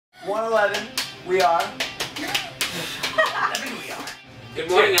111, we are. 11 we are. Good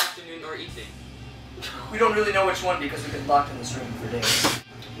morning, afternoon, or evening. We don't really know which one because we've been locked in this room for days.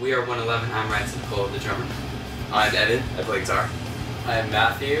 We are 111. I'm Ryan Nicole, the drummer. I'm Evan, I play guitar. I'm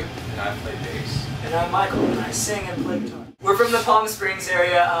Matthew, and I play bass. And I'm Michael, and I sing and play guitar. We're from the Palm Springs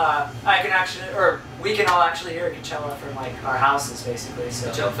area. We can all actually hear Coachella from like our houses, basically. So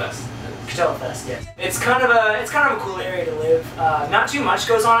Coachella Fest. Coachella Fest, yes. It's kind of a cool area to live. Not too much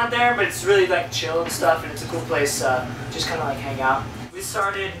goes on out there, but it's really like chill and stuff, and it's a cool place just kind of like hang out. We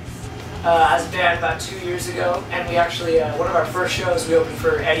started as a band about 2 years ago, and we actually one of our first shows we opened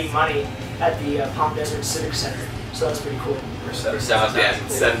for Eddie Money at the Palm Desert Civic Center. So that's pretty cool. We're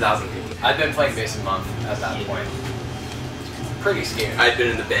 7,000 people. I've been playing bass a month at that point. Pretty scary. I've been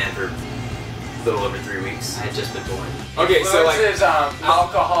in the band for a little over 3 weeks. I had just been born. Okay, so like is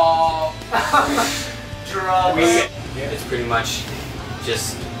alcohol, drugs. It's pretty much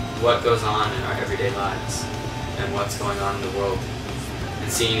just what goes on in our everyday lives and what's going on in the world,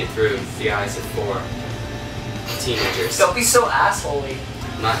 and seeing it through the eyes of 4 teenagers. Don't be so assholey.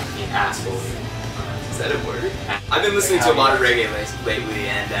 I'm not being asshole. Is that a word? I've been listening to a lot of reggae lately,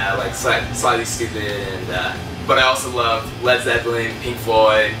 and like slightly stupid, and but I also love Led Zeppelin, Pink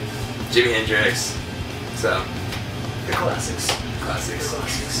Floyd, Jimi Hendrix. So The classics. classics. The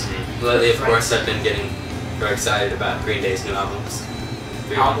classics. Lately, of course, I've been getting very excited about Green Day's new albums.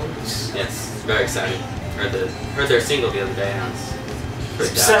 Albums? Yes, very excited. Heard their single the other day, and I was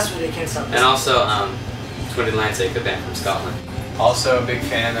pretty Obsessed with it, can't stop. And also, Twin Atlantic, the band from Scotland. Also a big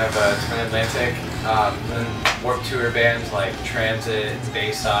fan of Twin Atlantic. And Warped Tour bands like Transit,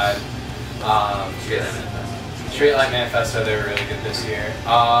 Bayside, Streetlight Manifesto, they were really good this year.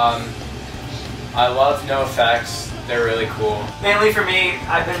 I love No Effects, they're really cool. Mainly for me,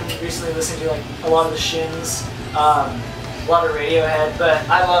 I've been recently listening to like a lot of the Shins, a lot of Radiohead, but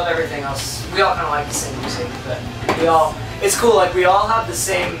I love everything else. We all kind of like the same music, but it's cool, like we all have the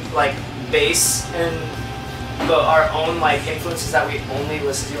same like bass and our own like influences that we only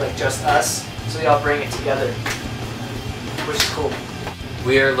listen to, like just us, so we all bring it together, which is cool.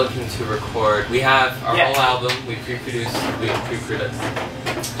 We are looking to record. We have our Yeah. whole album. We've been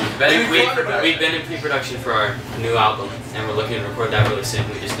in pre-production for our new album, and we're looking to record that really soon.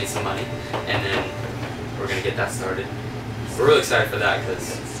 We just need some money, and then we're gonna get that started. We're really excited for that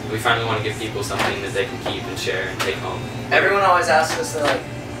because we finally want to give people something that they can keep and share and take home. Everyone always asks us, they're like,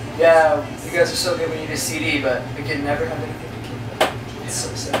 yeah, you guys are so good, we need a CD, but we can never have anything to keep. It's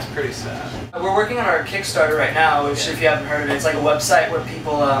so sad. It's pretty sad. We're working on our Kickstarter right now, which if you haven't heard of it, it's like a website where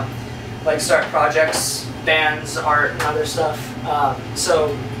people like start projects, bands, art, and other stuff.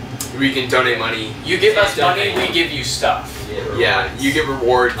 So We can donate money. You give us money, Donate. we give you stuff. Yeah, you get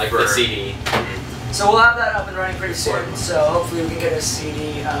reward Like for the CD. So we'll have that up and running pretty soon, so hopefully we can get a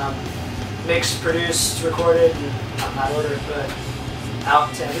CD mixed, produced, recorded, and not in that order, but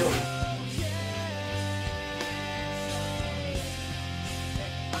out to everyone.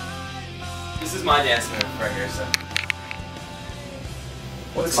 This is my dance move right here, so.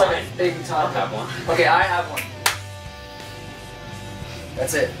 Looks like a big top. I have one. Okay, I have one.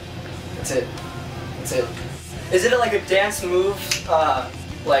 That's it. That's it. That's it. Is it like a dance move,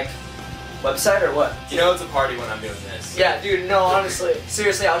 like, website or what? You know it's a party when I'm doing this. Yeah, dude, no, honestly.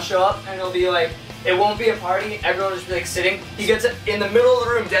 Seriously, I'll show up and it'll be like, it won't be a party, everyone will just be like sitting. He gets it in the middle of the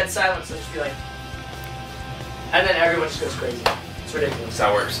room, dead silence, and just be like, and then everyone just goes crazy. It's ridiculous. That's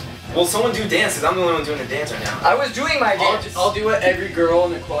how it works. Well, someone do dance, because I'm the only one doing a dance right now. I was doing my dance. I'll do what every girl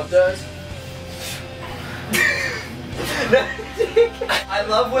in the club does. I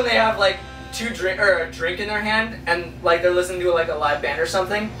love when they have like a drink in their hand and like they're listening to like a live band or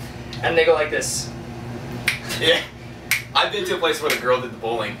something, and they go like this. Yeah. I've been to a place where the girl did the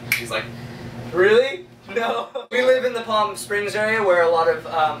bowling. She's like, Really? No. We live in the Palm Springs area where a lot of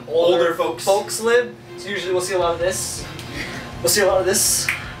older folks live. So usually we'll see a lot of this. We'll see a lot of this.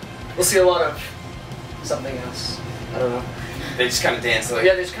 We'll see a lot of something else. I don't know. they just kind of dance like.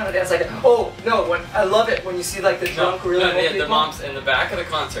 Yeah, they just kind of dance like. Oh no! I love it when you see like the drunk really old people. The moms in the back of the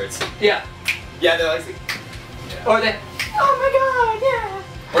concerts. Yeah. Yeah, they're like. Yeah. Or they. Oh my God!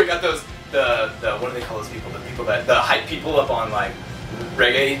 Yeah. Or you got those the what do they call those people? The people that the hype people up on like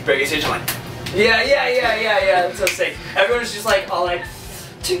reggae stage like. Yeah. That's so sick. Everyone's just like all like,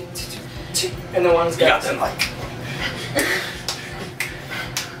 ching, ching, ching, and the ones You got them like.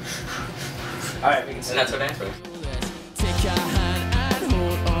 All right, we can see. And that's what dance was. Take your hand and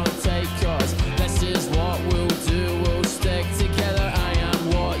hold on tight, 'cause this is what we'll do. We'll stick together. I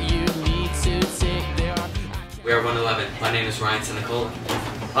am what you need to take there. We are 111. My name is Ryan Nicole.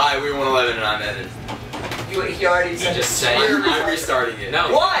 Hi, we're 111 and I'm Evan. He already said. just said. I'm restarting it. No.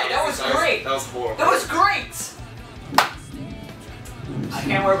 Why? was great. That was horrible. That was great. I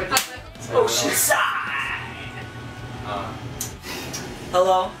can't work with this. Oceanside.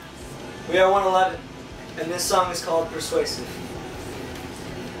 Hello, we are 111, and this song is called Persuasive.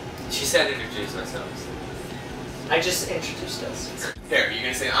 She said introduce ourselves. I just introduced us. Here, you're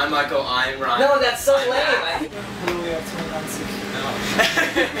gonna say, I'm Michael, I'm Ryan. No, that's so lame. Matt. We are 21.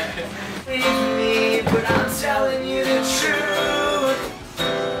 Leave me, but I'm telling you the truth.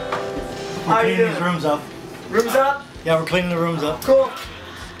 We're cleaning these rooms up. Rooms up? Yeah, we're cleaning the rooms up. Cool.